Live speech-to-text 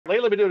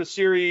lately I've been doing a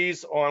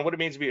series on what it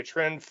means to be a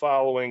trend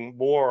following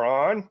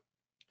moron.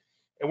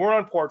 And we're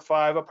on part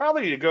 5. I'll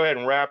probably need to go ahead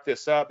and wrap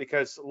this up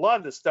because a lot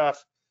of the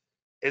stuff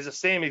is the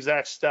same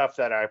exact stuff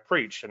that I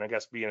preach. And I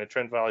guess being a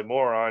trend following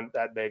moron,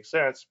 that makes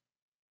sense.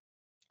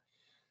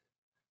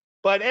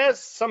 But as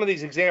some of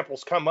these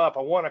examples come up,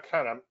 I want to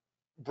kind of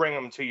bring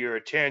them to your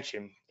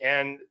attention.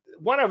 And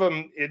one of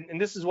them, and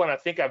this is one I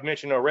think I've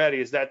mentioned already,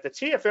 is that the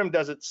TFM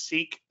doesn't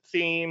seek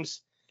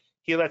themes.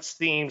 He lets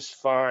themes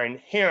find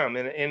him.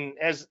 And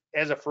as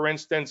a for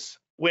instance,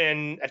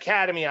 when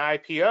Academy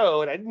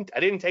IPO'd, I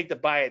didn't take the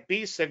buy at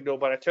B signal,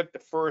 but I took the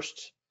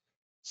first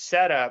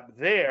setup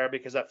there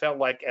because I felt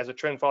like as a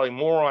trend following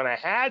moron, I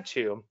had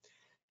to.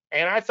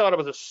 And I thought it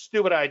was a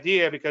stupid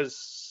idea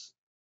because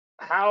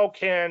how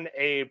can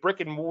a brick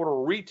and mortar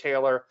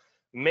retailer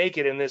make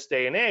it in this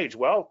day and age?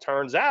 Well,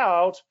 turns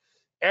out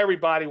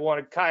everybody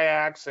wanted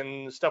kayaks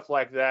and stuff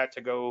like that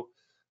to go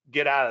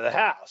get out of the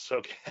house,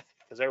 okay,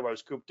 because everybody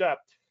was cooped up.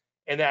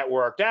 And that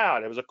worked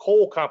out. It was a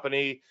coal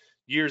company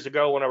years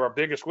ago, one of our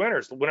biggest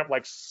winners, went up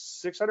like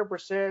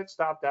 600%,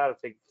 stopped out, I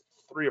think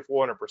 300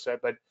 or 400%,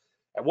 but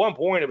at one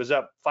point it was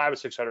up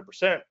 500 or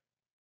 600%.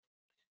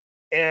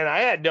 And I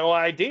had no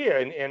idea,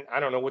 and I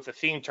don't know what the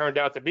theme turned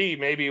out to be.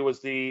 Maybe it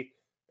was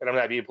and I'm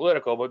not being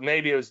political, but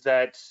maybe it was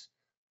that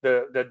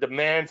the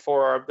demand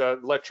for the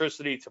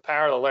electricity to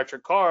power the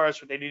electric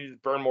cars, they needed to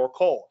burn more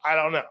coal. I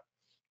don't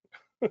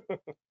know.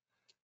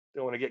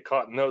 Don't want to get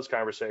caught in those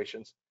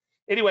conversations.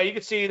 Anyway, you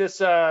can see this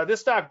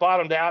stock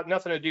bottomed out,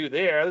 nothing to do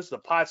there. This is the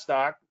pot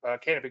stock,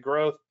 Canopy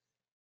Growth.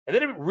 And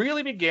then it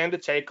really began to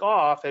take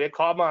off, and it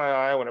caught my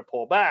eye when it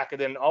pulled back. And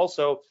then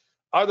also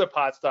other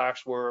pot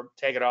stocks were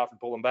taking off and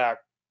pulling back.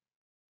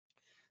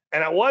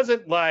 And I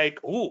wasn't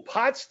like, ooh,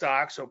 pot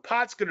stock, so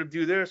pot's going to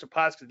do this or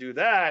pot's going to do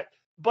that.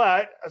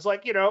 But I was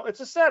like, it's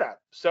a setup.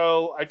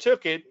 So I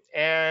took it,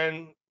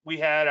 and we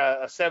had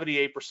a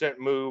 78%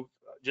 move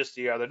just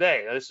the other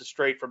day. Now, this is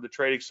straight from the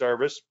trading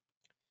service.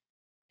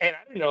 And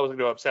I didn't know it was going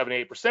to go up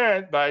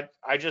 78%, but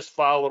I just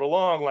followed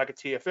along like a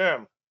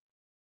TFM.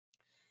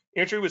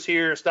 Entry was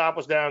here, stop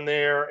was down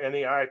there, and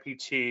the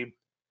IPT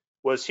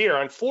was here.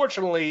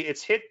 Unfortunately,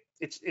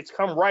 it's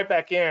come right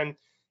back in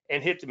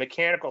and hit the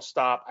mechanical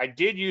stop. I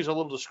did use a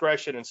little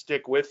discretion and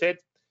stick with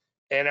it,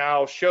 and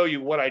I'll show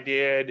you what I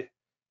did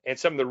and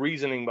some of the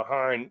reasoning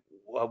behind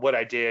what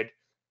I did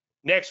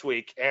next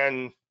week,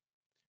 and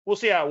we'll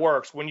see how it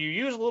works. When you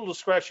use a little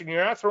discretion,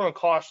 you're not throwing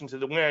caution to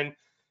the wind,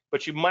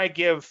 but you might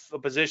give a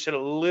position a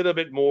little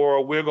bit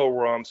more wiggle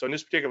room. So in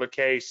this particular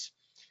case,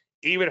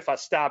 even if I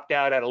stopped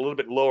out at a little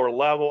bit lower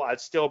level,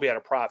 I'd still be at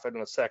a profit on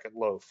the second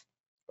loaf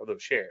of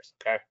those shares,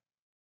 okay?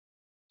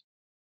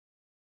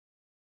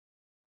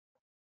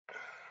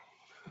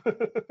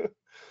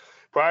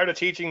 Prior to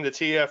teaching the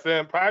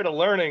TFM, prior to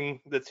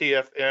learning the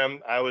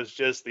TFM, I was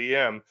just the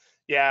M.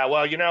 Yeah,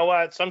 well, you know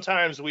what?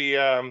 Sometimes we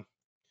all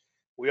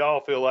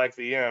feel like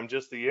the M,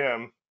 just the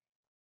M.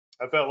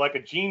 I felt like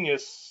a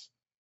genius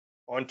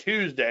on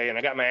Tuesday, and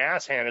I got my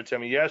ass handed to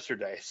me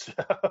yesterday. So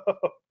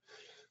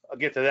I'll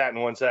get to that in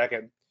 1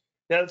 second.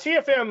 Now, the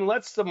TFM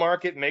lets the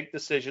market make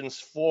decisions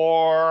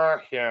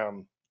for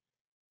him.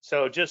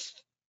 So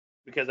just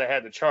because I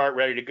had the chart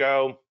ready to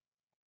go,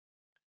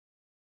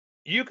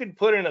 you can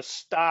put in a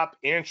stop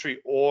entry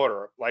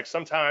order. Like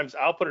sometimes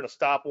I'll put in a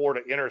stop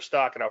order to enter a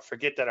stock, and I'll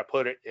forget that I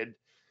put it in,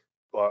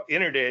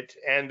 entered it,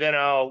 and then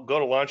I'll go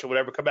to lunch or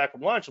whatever, come back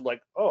from lunch, I'm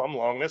like, oh, I'm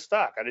long this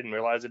stock. I didn't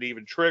realize it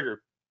even triggered.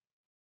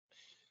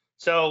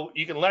 So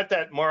you can let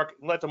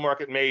the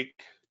market make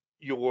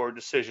your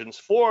decisions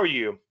for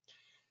you,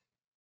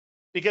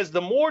 because the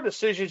more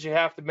decisions you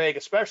have to make,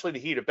 especially in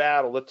the heat of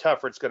battle, the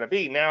tougher it's going to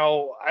be.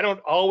 Now, I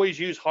don't always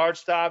use hard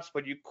stops,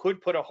 but you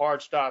could put a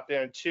hard stop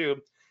in too.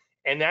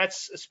 And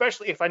that's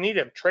especially if I need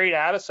to trade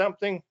out of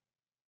something.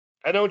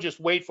 I don't just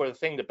wait for the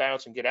thing to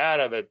bounce and get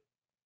out of it.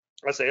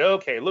 I say,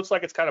 okay, it looks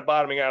like it's kind of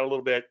bottoming out a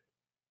little bit,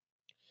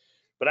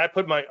 but I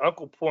put my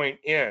uncle point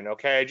in,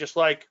 okay, just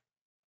like,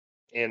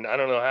 and I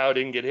don't know how it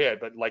didn't get hit,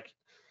 but like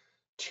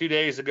 2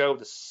 days ago,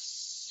 the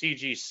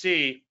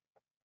CGC,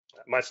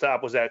 my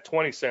stop was at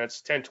 20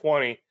 cents,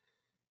 10.20,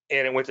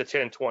 and it went to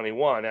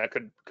 10.21. I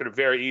could have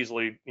very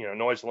easily,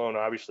 noise alone,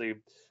 obviously,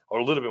 or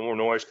a little bit more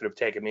noise could have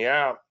taken me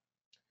out.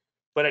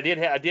 But I did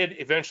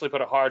eventually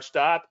put a hard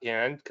stop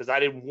in because I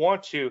didn't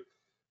want to.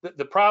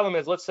 The problem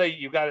is, let's say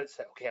you got it,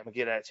 say, okay, I'm gonna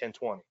get it at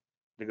 10.20.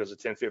 It goes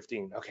to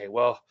 10.15. Okay,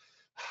 well,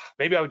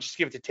 maybe I would just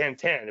give it to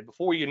 10.10. And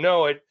before you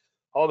know it,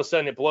 all of a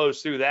sudden it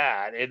blows through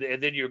that,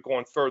 and then you're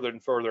going further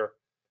and further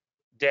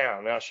down.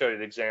 And I'll show you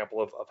an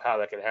example of how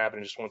that can happen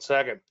in just 1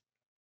 second.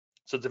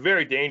 So it's a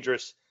very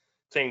dangerous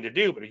thing to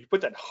do. But if you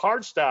put that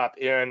hard stop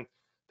in,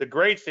 the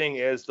great thing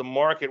is the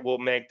market will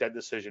make that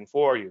decision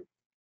for you.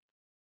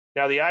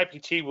 Now the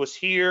IPT was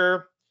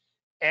here,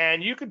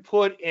 and you could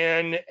put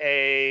in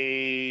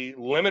a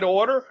limit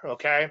order,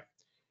 okay?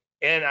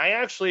 And I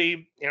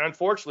actually,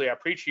 unfortunately, I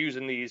preach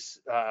using these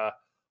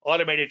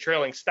automated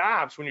trailing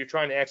stops when you're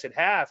trying to exit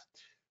half,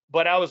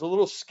 but I was a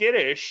little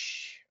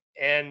skittish,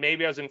 and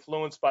maybe I was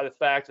influenced by the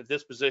fact that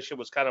this position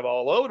was kind of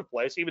all over the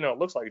place, even though it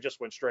looks like it just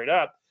went straight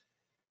up.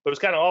 but it's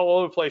kind of all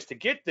over the place to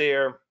get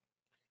there.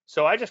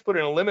 So I just put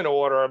in a limit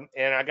order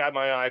and I got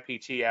my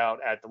IPT out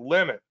at the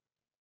limit.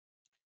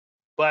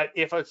 But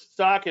if a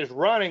stock is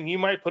running, you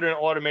might put in an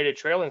automated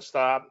trailing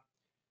stop,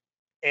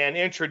 and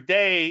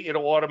intraday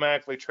it'll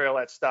automatically trail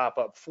that stop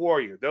up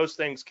for you. Those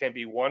things can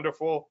be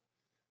wonderful.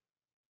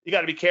 You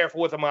got to be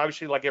careful with them,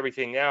 obviously, like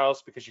everything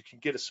else, because you can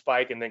get a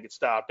spike and then get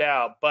stopped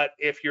out. But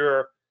if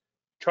you're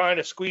trying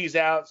to squeeze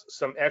out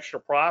some extra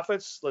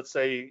profits, let's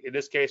say in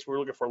this case we're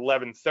looking for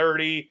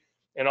 11.30,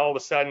 and all of a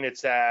sudden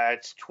it's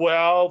at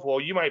 12.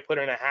 Well, you might put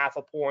in a half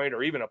a point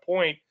or even a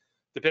point,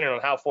 depending on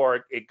how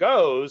far it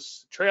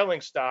goes,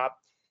 trailing stop,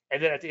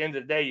 and then at the end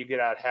of the day you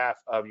get out half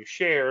of your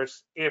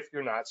shares if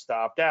you're not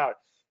stopped out.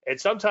 And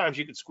sometimes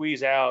you can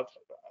squeeze out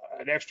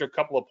an extra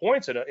couple of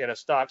points in a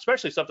stock,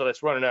 especially something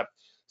that's running up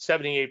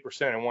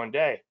 78% in one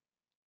day.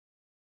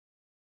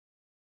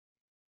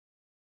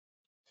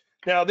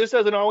 Now, this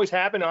doesn't always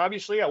happen,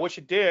 obviously. I wish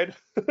it did.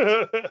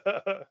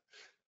 But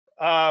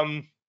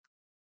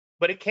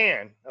it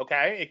can,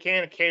 okay? It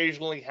can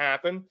occasionally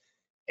happen.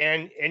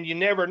 And you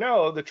never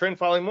know. The trend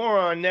following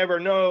moron never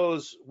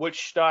knows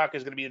which stock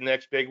is going to be the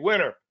next big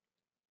winner.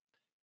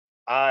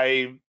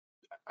 I'm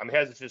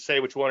hesitant to say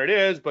which one it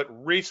is, but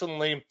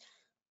recently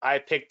I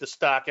picked the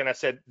stock and I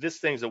said, this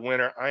thing's a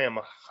winner. I am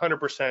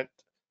 100%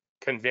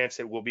 convinced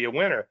it will be a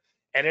winner.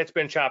 And it's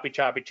been choppy,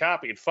 choppy,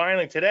 choppy. And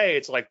finally today,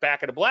 it's like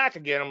back in the black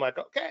again. I'm like,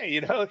 okay,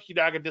 you're not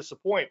going to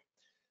disappoint.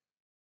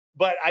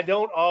 But I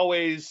don't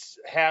always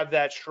have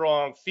that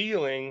strong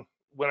feeling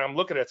when I'm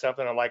looking at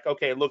something. I'm like,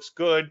 okay, it looks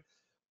good.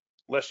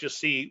 Let's just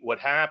see what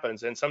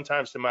happens. And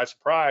sometimes to my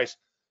surprise,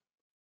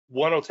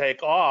 one will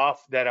take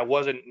off that I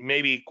wasn't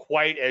maybe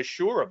quite as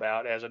sure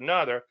about as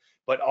another,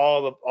 but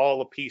all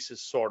the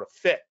pieces sort of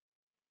fit.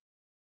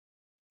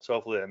 So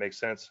hopefully that makes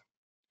sense.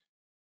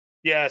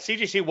 Yeah,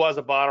 CGC was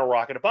a bottle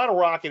rocket. A bottle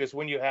rocket is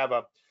when you have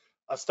a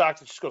stock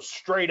that just goes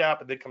straight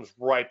up and then comes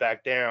right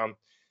back down.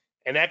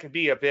 And that could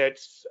be a bit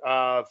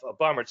of a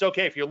bummer. It's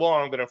okay if you're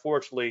long, but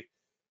unfortunately,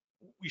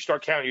 you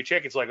start counting your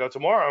chickens like, oh,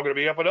 tomorrow I'm going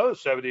to be up another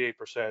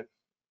 78%.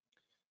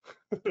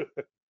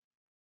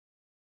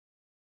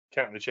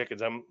 Counting the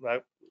chickens, I've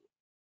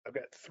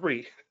got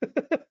 3.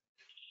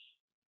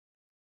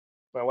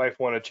 My wife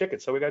wanted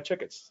chickens, so we got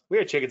chickens. We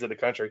had chickens in the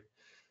country.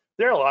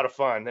 They're a lot of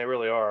fun. They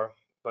really are.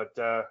 But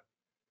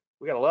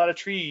we got a lot of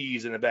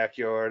trees in the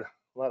backyard,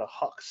 a lot of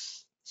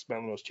hawks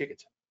smelling those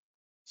chickens.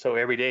 So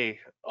every day,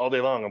 all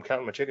day long, I'm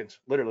counting my chickens,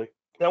 literally.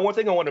 Now, one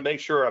thing I want to make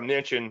sure I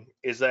mention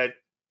is that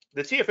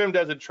the TFM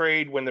doesn't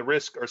trade when the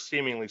risks are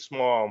seemingly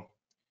small.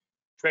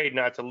 Trade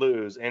not to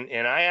lose. And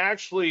I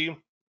actually,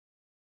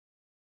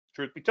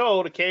 truth be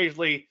told,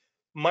 occasionally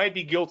might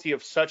be guilty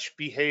of such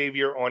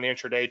behavior on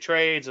intraday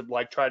trades, of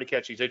like try to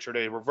catch these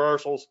intraday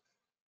reversals,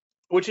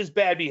 which is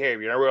bad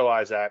behavior. And I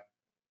realize that.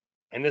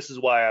 And this is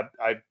why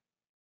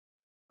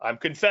I'm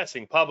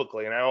confessing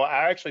publicly. And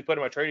I actually put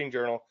in my trading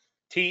journal,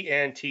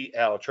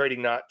 TNTL,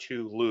 trading not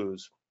to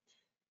lose.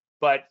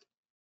 But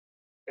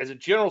as a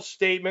general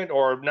statement,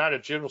 or not a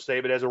general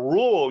statement, as a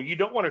rule, you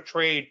don't want to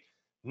trade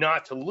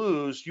not to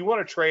lose. You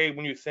want to trade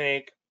when you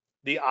think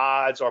the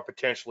odds are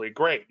potentially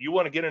great. You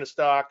want to get in a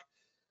stock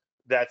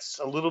that's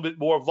a little bit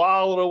more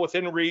volatile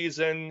within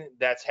reason,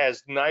 that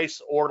has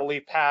nice orderly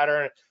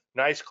pattern,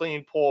 nice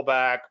clean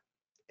pullback,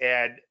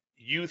 and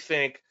you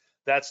think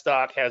that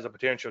stock has a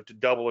potential to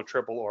double or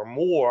triple or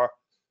more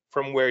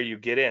from where you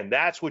get in.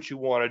 That's what you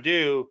want to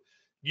do.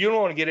 You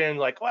don't want to get in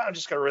like, well, I'm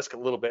just going to risk a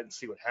little bit and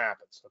see what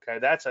happens. Okay,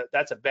 that's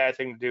a bad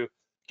thing to do.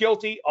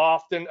 Guilty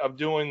often of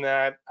doing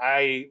that.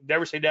 I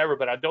never say never,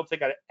 but I don't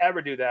think I'd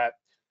ever do that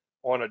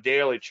on a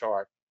daily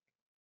chart.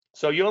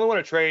 So you only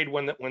want to trade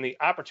when the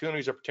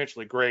opportunities are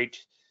potentially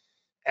great.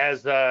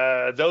 As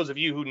those of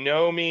you who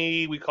know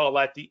me, we call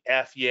that the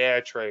F yeah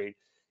trade.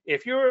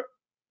 If you're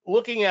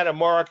looking at a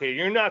market,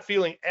 you're not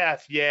feeling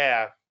F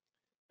yeah,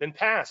 then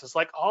pass. It's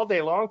like all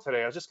day long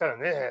today. I was just kind of,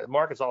 the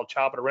market's all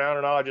chopping around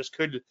and all. I just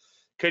couldn't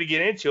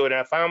get into it. And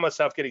I found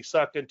myself getting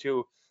sucked into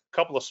a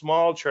couple of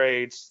small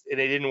trades and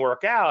they didn't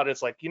work out.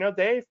 It's like,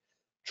 Dave,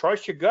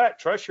 trust your gut,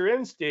 trust your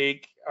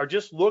instinct, or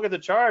just look at the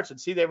charts and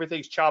see that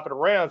everything's chopping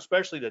around,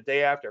 especially the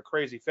day after a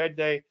crazy Fed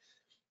day.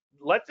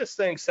 Let this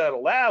thing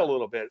settle out a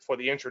little bit for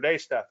the intraday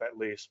stuff, at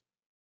least.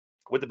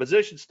 With the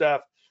position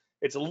stuff,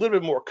 it's a little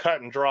bit more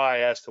cut and dry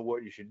as to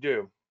what you should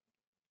do.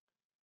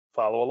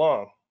 Follow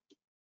along.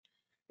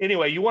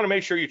 Anyway, you want to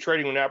make sure you're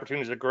trading when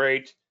opportunities are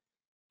great.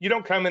 You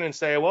don't come in and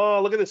say,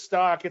 well, look at this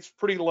stock. It's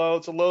pretty low.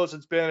 It's the lowest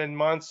it's been in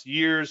months,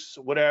 years,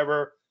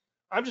 whatever.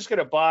 I'm just going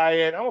to buy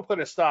it. I'm going to put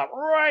a stop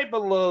right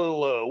below the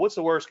low. What's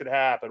the worst could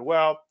happen?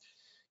 Well,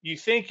 you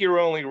think you're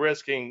only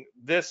risking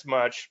this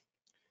much,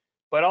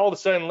 but all of a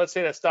sudden, let's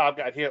say that stop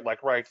got hit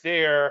like right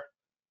there.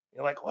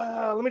 You're like,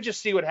 well, let me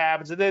just see what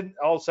happens. And then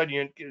all of a sudden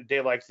you get a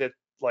day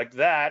like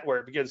that where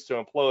it begins to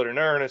implode in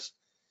earnest.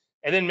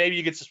 And then maybe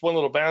you get this one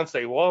little bounce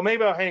day. Well,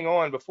 maybe I'll hang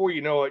on. Before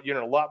you know it, you're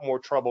in a lot more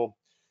trouble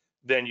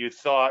than you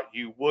thought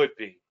you would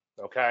be,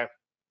 okay?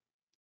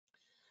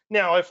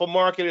 Now, if a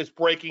market is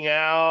breaking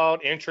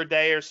out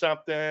intraday or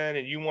something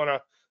and you want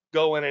to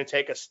go in and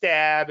take a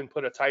stab and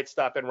put a tight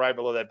stop in right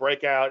below that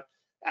breakout.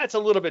 That's a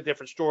little bit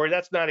different story.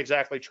 That's not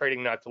exactly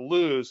trading not to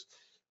lose.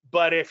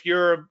 But if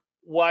you're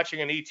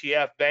watching an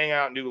ETF bang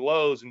out new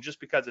lows and just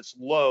because it's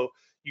low,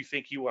 you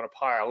think you want to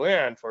pile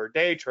in for a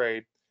day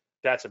trade,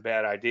 that's a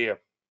bad idea.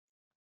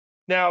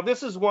 Now,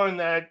 this is one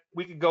that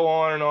we could go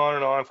on and on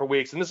and on for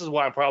weeks, and this is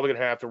why I'm probably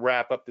going to have to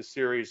wrap up the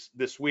series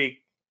this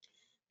week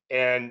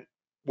and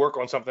work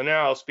on something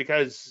else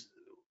because,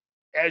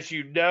 as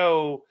you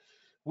know,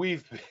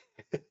 we've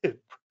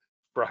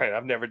Brian,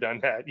 I've never done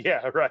that.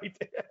 Yeah, right.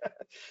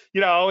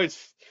 You know,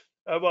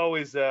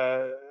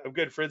 I'm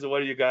good friends with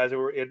one of you guys,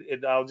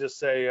 and I'll just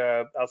say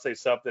I'll say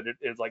something.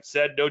 It's like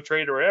said, no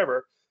trader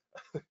ever.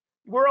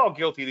 We're all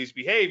guilty of these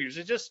behaviors.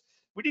 It's just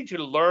we need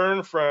to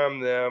learn from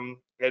them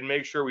and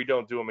make sure we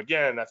don't do them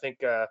again. I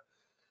think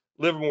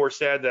Livermore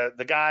said that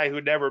the guy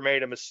who never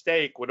made a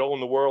mistake would own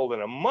the world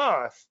in a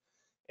month,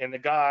 and the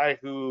guy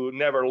who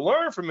never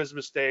learned from his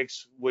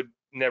mistakes would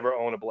never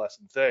own a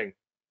blessed thing.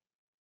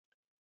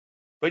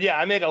 But yeah,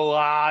 I make a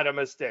lot of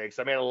mistakes.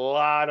 I made a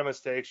lot of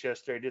mistakes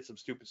yesterday. I did some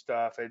stupid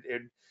stuff, and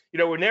you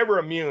know, we're never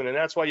immune, and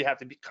that's why you have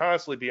to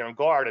constantly be on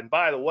guard. And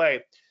by the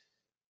way,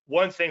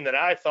 one thing that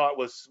I thought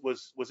was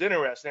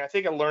interesting, I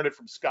think I learned it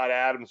from Scott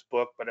Adams'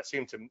 book, but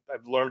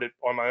I've learned it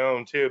on my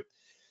own too,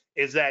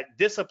 is that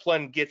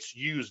discipline gets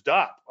used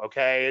up.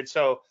 Okay, and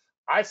so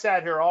I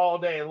sat here all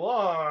day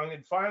long,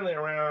 and finally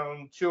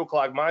around 2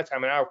 o'clock my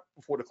time, an hour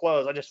before the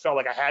close, I just felt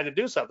like I had to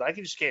do something. I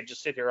just can't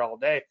just sit here all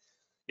day.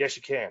 Yes,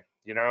 you can.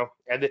 You know,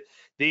 and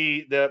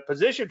the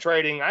position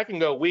trading, I can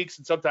go weeks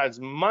and sometimes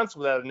months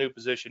without a new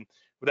position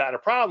without a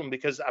problem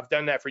because I've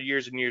done that for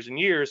years and years and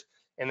years,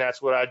 and that's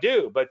what I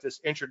do. But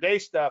this intraday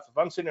stuff, if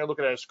I'm sitting there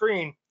looking at a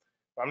screen,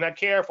 if I'm not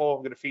careful,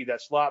 I'm going to feed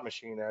that slot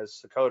machine,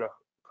 as Sakota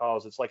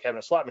calls it. It's like having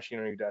a slot machine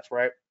on your desk,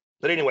 right?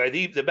 But anyway,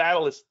 the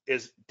battle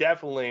is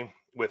definitely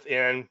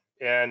within,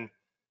 and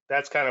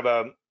that's kind of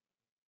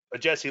a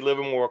Jesse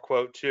Livermore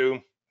quote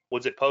too.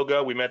 Was it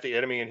Pogo? We met the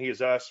enemy and he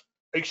is us.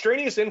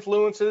 Extraneous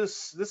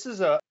influences, this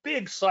is a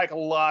big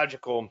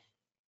psychological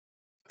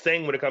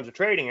thing when it comes to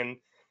trading, and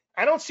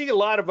I don't see a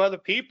lot of other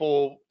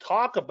people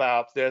talk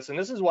about this, and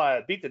this is why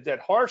I beat the dead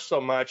horse so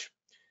much.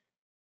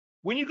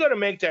 When you go to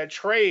make that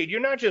trade,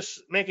 you're not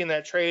just making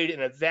that trade in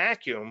a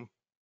vacuum.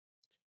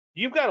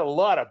 You've got a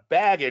lot of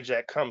baggage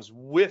that comes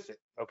with it,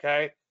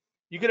 okay?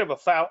 You could have a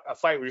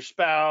fight with your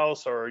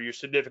spouse or your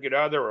significant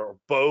other or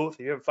both.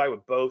 If you have a fight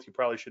with both, you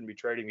probably shouldn't be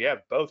trading. If you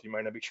have both, you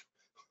might not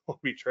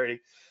be trading.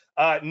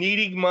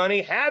 Needing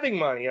money, having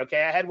money.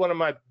 Okay, I had one of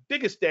my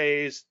biggest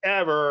days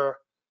ever,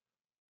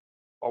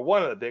 or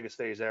one of the biggest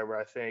days ever,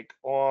 I think,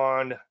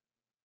 on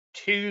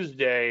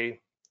Tuesday,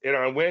 and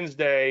on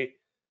Wednesday,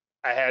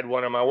 I had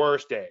one of my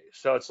worst days.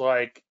 So it's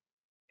like,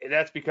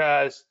 that's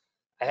because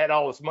I had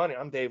all this money.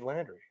 I'm Dave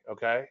Landry,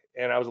 okay,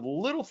 and I was a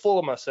little full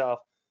of myself,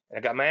 and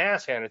I got my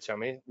ass handed to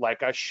me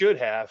like I should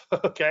have.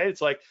 Okay,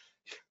 it's like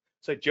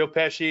Joe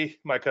Pesci,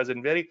 my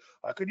cousin Vinny.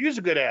 I could use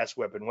a good ass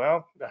whipping.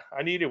 Well,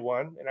 I needed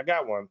one, and I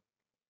got one.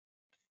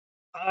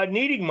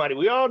 Needing money.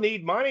 We all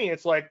need money.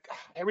 It's like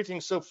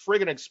everything's so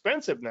friggin'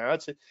 expensive now.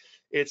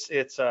 It's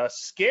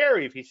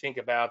scary if you think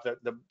about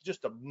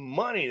just the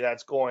money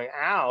that's going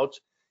out,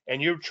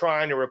 and you're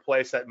trying to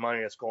replace that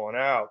money that's going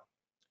out.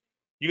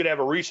 You could have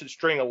a recent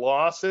string of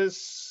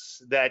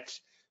losses that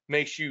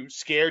makes you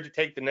scared to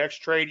take the next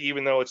trade,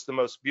 even though it's the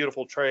most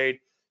beautiful trade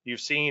you've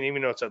seen,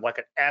 even though it's like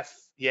an F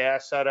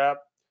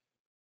setup.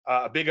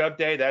 A big up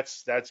day,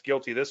 that's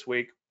guilty this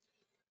week.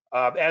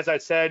 As I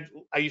said,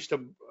 I used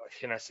to,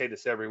 and I say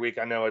this every week,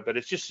 I know it, but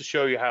it's just to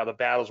show you how the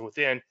battle's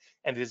within,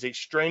 and these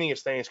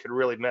extraneous things could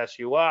really mess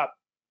you up.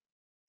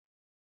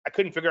 I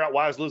couldn't figure out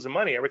why I was losing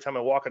money every time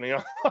I walk in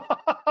the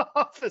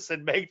office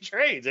and make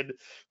trades, and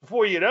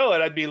before you know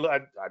it, I'd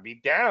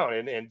be down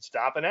and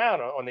stopping out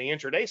on the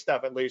intraday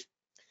stuff at least.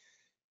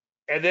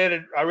 And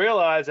then I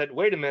realized that,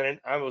 wait a minute,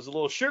 I was a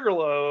little sugar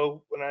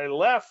low when I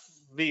left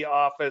the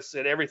office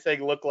and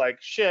everything looked like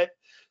shit.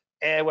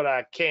 And when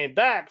I came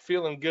back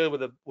feeling good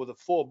with a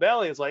full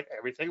belly, it's like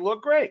everything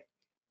looked great.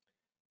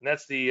 And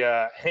that's the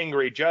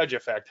hangry judge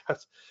effect.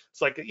 It's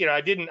like, you know,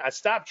 I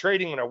stopped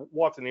trading when I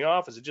walked in the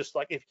office. It's just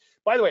like,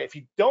 by the way, if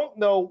you don't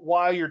know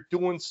why you're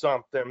doing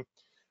something,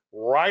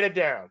 write it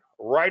down,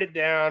 write it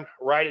down,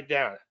 write it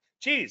down.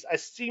 Geez, I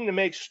seem to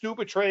make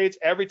stupid trades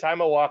every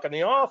time I walk in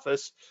the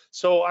office.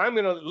 So I'm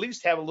going to at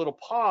least have a little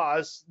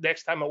pause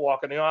next time I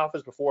walk in the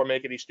office before I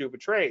make any stupid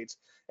trades.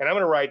 And I'm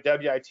going to write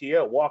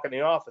WITO, walk in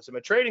the office, in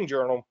my trading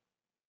journal.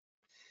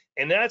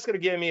 And that's going to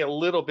give me a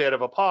little bit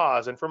of a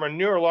pause. And from a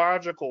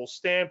neurological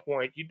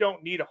standpoint, you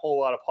don't need a whole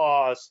lot of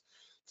pause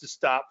to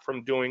stop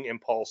from doing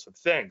impulsive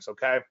things,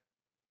 okay?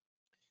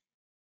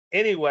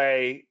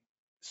 Anyway,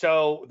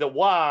 so the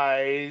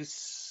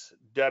whys,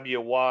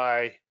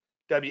 WHYS,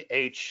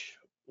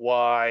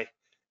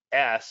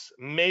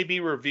 may be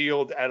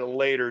revealed at a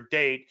later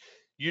date.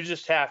 You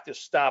just have to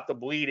stop the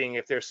bleeding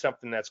if there's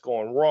something that's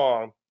going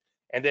wrong.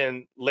 And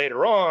then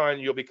later on,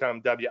 you'll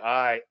become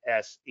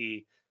WISE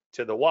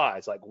to the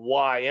whys. Like,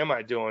 why am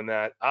I doing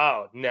that?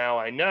 Oh, now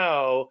I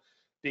know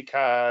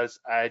because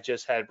I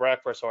just had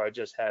breakfast or I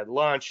just had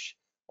lunch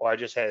or I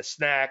just had a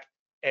snack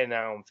and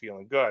now I'm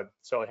feeling good.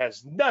 So it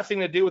has nothing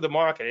to do with the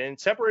market. And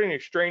separating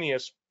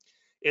extraneous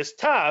is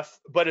tough,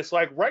 but it's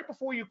like right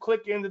before you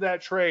click into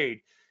that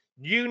trade,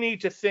 you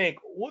need to think,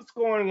 what's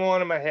going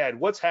on in my head?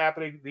 What's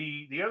happening?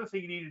 The other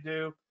thing you need to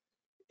do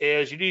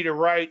is you need to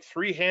write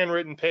 3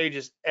 handwritten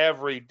pages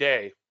every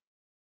day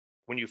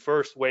when you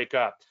first wake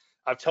up.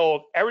 I've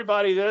told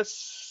everybody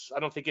this. I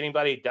don't think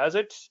anybody does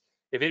it.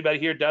 If anybody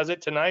here does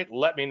it tonight,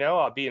 let me know.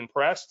 I'll be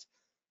impressed.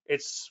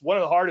 It's one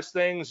of the hardest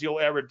things you'll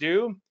ever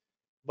do,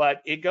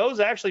 but it goes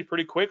actually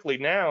pretty quickly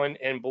now.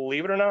 And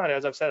believe it or not,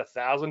 as I've said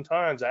 1,000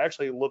 times, I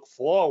actually look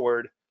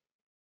forward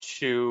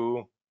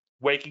to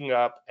waking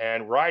up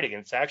and writing.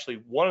 And it's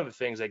actually one of the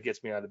things that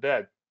gets me out of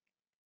bed.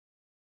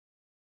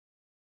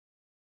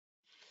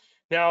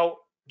 Now,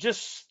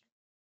 just,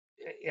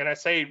 and I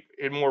say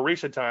in more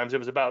recent times, it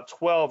was about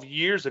 12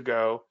 years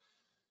ago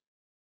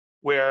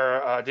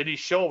where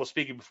Denise Scholl was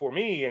speaking before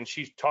me, and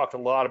she talked a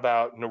lot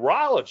about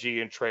neurology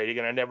and trading,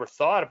 and I never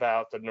thought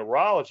about the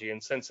neurology.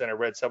 And since then, I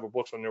read several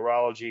books on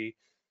neurology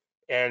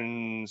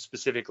and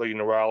specifically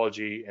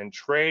neurology and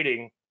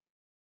trading.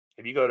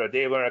 If you go to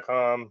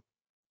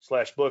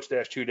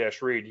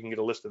davelerner.com/books-2-read, you can get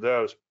a list of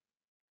those.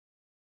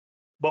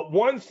 But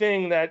one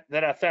thing that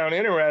I found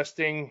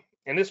interesting,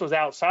 and this was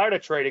outside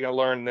of trading, I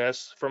learned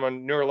this from a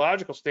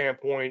neurological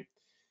standpoint,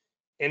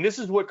 and this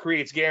is what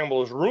creates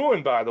gambler's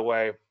ruin, by the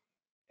way.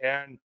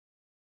 And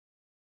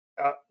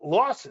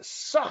losses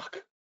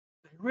suck.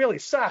 They really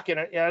suck. And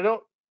I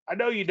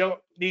know you don't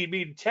need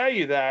me to tell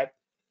you that,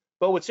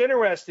 but what's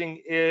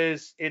interesting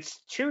is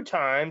it's 2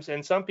 times,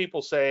 and some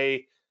people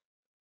say,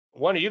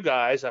 one of you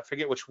guys, I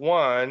forget which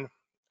one,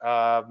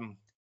 might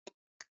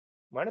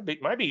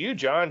be you,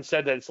 John,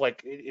 said that it's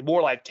like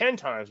more like 10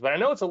 times, but I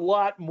know it's a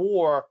lot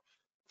more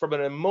from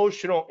an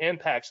emotional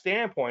impact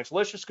standpoint. So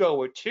let's just go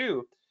with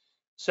 2.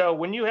 So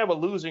when you have a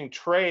losing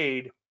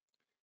trade,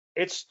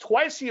 it's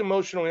twice the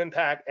emotional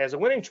impact as a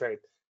winning trade.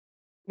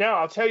 Now,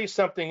 I'll tell you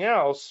something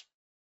else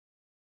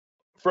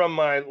from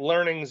my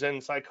learnings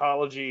in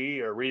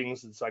psychology or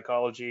readings in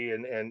psychology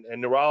and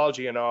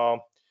neurology and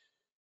all.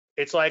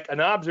 It's like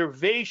an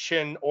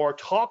observation or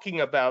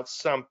talking about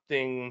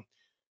something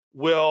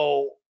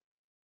will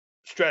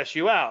stress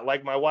you out.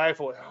 Like my wife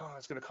will, oh,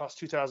 it's going to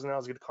cost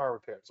 $2,000 to get a car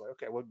repaired. It's like,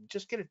 okay, well,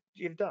 just get it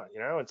done.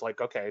 It's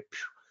like, okay,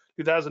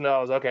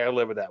 $2,000. Okay, I'll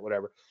live with that,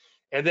 whatever.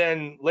 And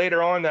then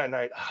later on that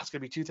night, oh, it's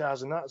going to be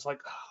 $2,000. It's like,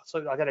 oh,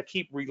 so I got to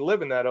keep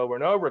reliving that over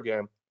and over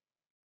again.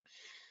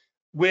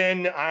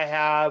 When I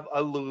have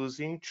a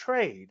losing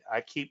trade,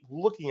 I keep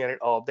looking at it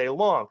all day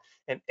long,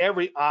 and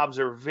every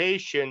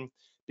observation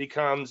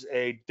becomes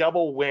a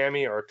double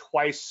whammy or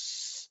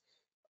twice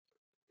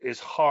as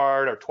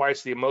hard or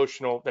twice the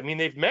emotional. I mean,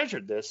 they've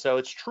measured this, so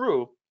it's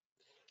true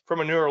from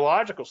a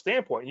neurological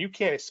standpoint. You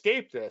can't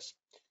escape this.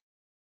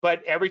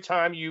 But every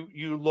time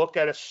you look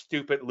at a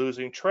stupid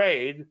losing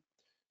trade,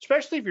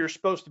 especially if you're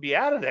supposed to be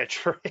out of that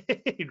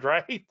trade,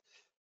 right?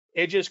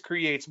 It just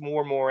creates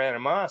more and more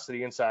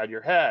animosity inside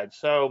your head.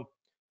 So,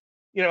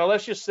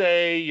 let's just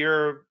say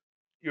you're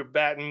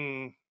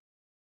batting,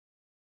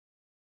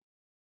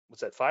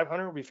 what's that,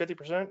 500 would be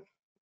 50%.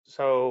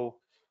 So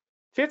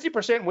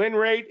 50% win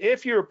rate,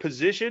 if you're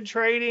position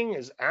trading,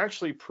 is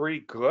actually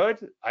pretty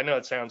good. I know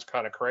it sounds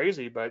kind of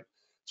crazy, but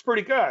it's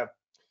pretty good.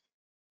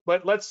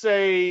 But let's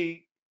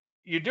say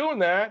you're doing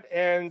that,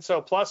 and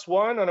so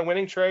 +1 on a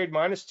winning trade,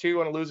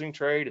 -2 on a losing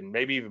trade, and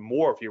maybe even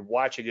more if you're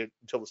watching it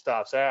until it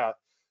stops out.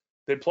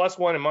 Then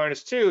 +1 and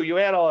 -2, you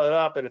add all that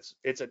up, and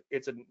it's a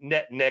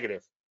net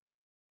negative.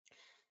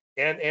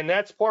 And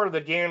that's part of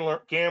the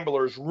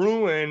gambler's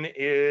ruin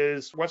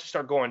is once you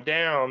start going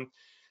down,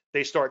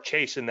 they start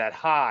chasing that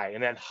high,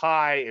 and that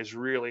high is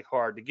really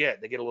hard to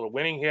get. They get a little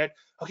winning hit,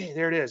 okay,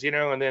 there it is,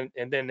 and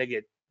then they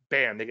get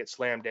bam, they get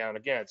slammed down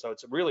again. So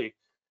it's really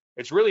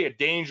a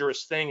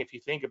dangerous thing if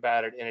you think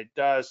about it, and it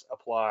does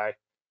apply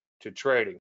to trading.